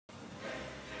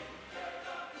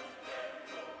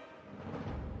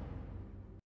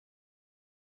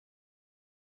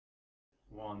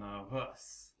One of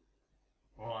us.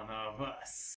 One of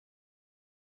us.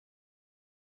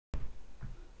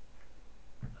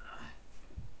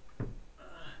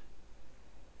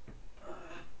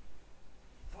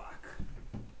 Fuck.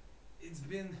 It's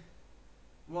been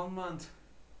 1 month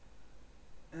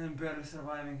and I'm barely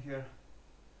surviving here.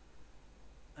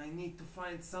 I need to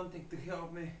find something to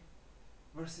help me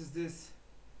versus this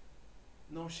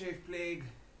no-shave plague.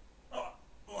 Oh,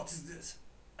 what is this?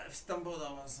 I've stumbled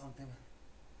over something.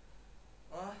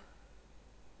 What?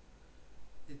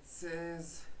 It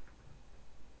says,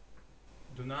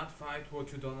 do not fight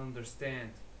what you don't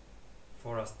understand,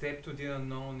 for a step to the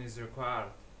unknown is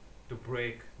required to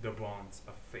break the bonds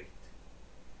of fate.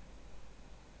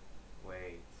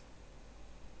 Wait,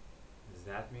 does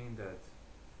that mean that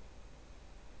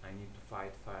I need to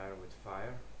fight fire with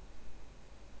fire?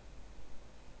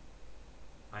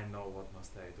 I know what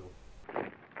must I do.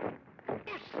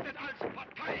 Musstet als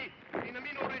Partei in der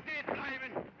Minorität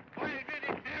bleiben, weil wir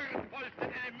die ehrenvollsten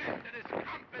Elemente des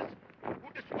Kampfes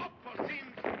und des Opfers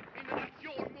sind, in der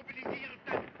Nation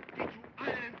mobilisierten, die zu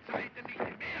allen Zeiten nicht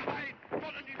die Mehrheit,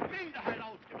 sondern die Minderheit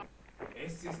ausgemacht.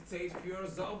 Es ist Zeit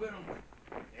für Eroberung.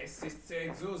 Es ist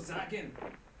Zeit zu sagen.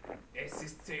 Es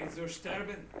ist Zeit zu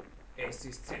sterben. Es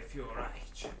ist Zeit für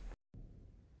Reich.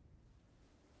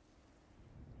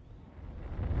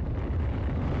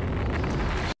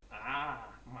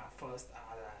 My first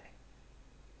ally.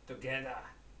 Together,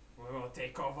 we will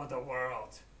take over the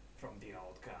world from the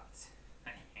old gods.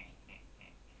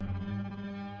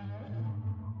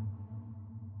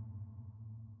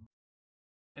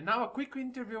 And now a quick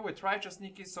interview with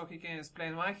RighteousNicky so he can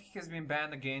explain why he has been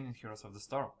banned again in Heroes of the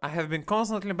Storm. I have been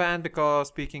constantly banned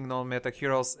because picking non-meta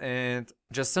heroes, and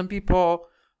just some people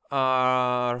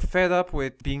are fed up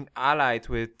with being allied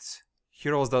with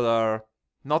heroes that are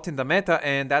not in the meta,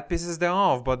 and that pisses them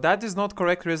off. But that is not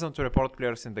correct reason to report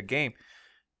players in the game.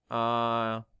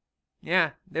 Yeah,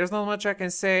 there's not much I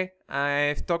can say.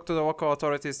 I've talked to the local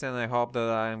authorities and I hope that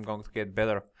I'm going to get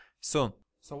better soon.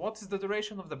 So what is the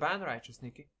duration of the ban,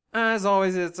 RighteousNicky? As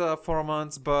always, it's 4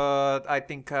 months, but I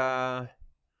think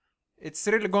it's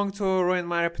really going to ruin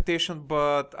my reputation,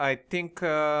 but I think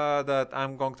that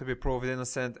I'm going to be proved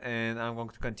innocent and I'm going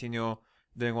to continue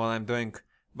doing what I'm doing.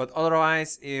 But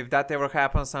otherwise, if that ever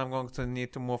happens, I'm going to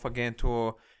need to move again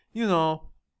to, you know,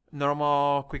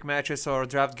 normal quick matches or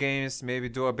draft games, maybe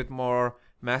do a bit more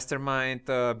mastermind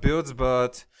builds,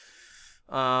 but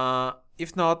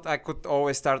if not, I could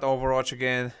always start Overwatch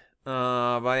again.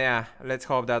 But yeah, let's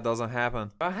hope that doesn't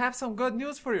happen. I have some good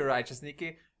news for you,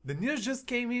 RighteousNicky. The news just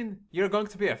came in. You're going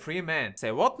to be a free man.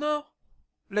 Say what now?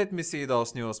 Let me see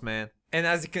those news, man. And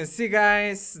as you can see,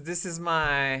 guys, this is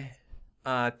my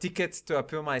ticket to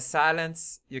appeal my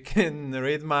silence. You can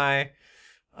read my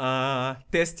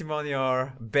testimony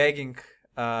or begging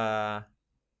right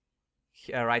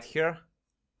here.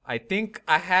 I think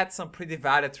I had some pretty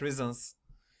valid reasons,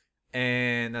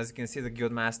 and as you can see, the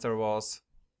guildmaster was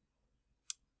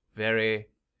very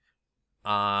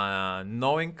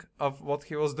knowing of what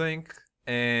he was doing.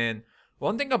 And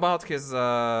one thing about his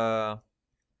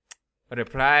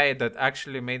reply that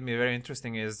actually made me very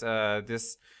interesting is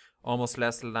this almost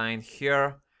last line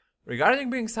here. Regarding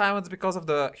being silenced because of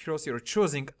the heroes you're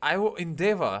choosing, I will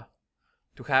endeavor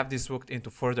to have this looked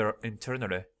into further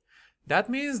internally. That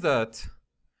means that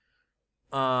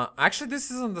actually this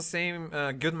isn't the same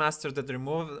guildmaster that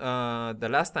removed the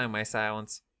last time I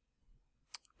silenced.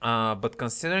 But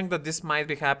considering that this might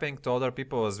be happening to other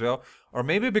people as well, or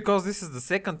maybe because this is the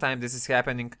second time this is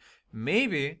happening,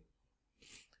 maybe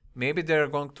they're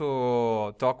going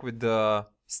to talk with the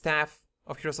staff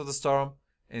of Heroes of the Storm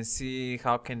and see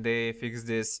how can they fix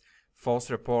this false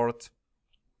report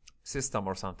system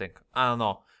or something. I don't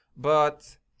know,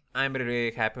 but I'm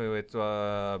really happy with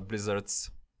Blizzard's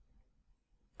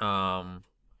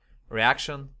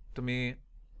reaction to me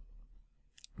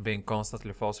being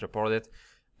constantly false reported,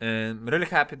 and I'm really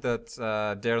happy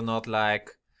that they're not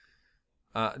like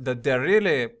that they're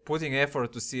really putting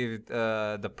effort to see if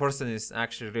the person is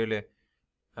actually really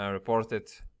reported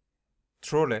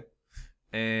truly.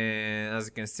 And as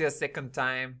you can see, a second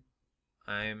time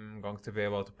I'm going to be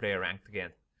able to play ranked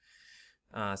again.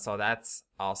 So that's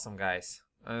awesome, guys.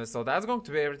 So that's going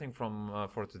to be everything from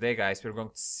for today, guys. We're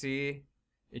going to see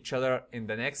each other in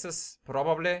the Nexus,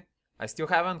 probably. I still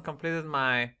haven't completed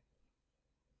my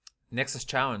Nexus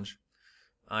challenge.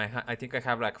 I think I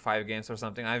have like 5 games or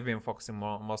something. I've been focusing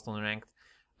most on ranked.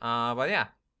 But yeah,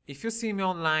 if you see me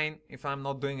online, if I'm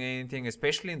not doing anything,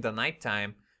 especially in the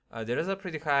nighttime, there is a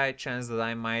pretty high chance that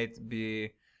I might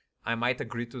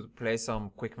agree to play some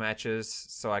quick matches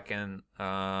so I can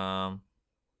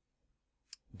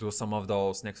do some of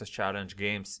those Nexus Challenge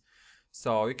games.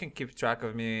 So you can keep track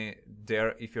of me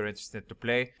there if you're interested to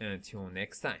play. And until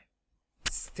next time,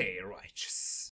 stay righteous.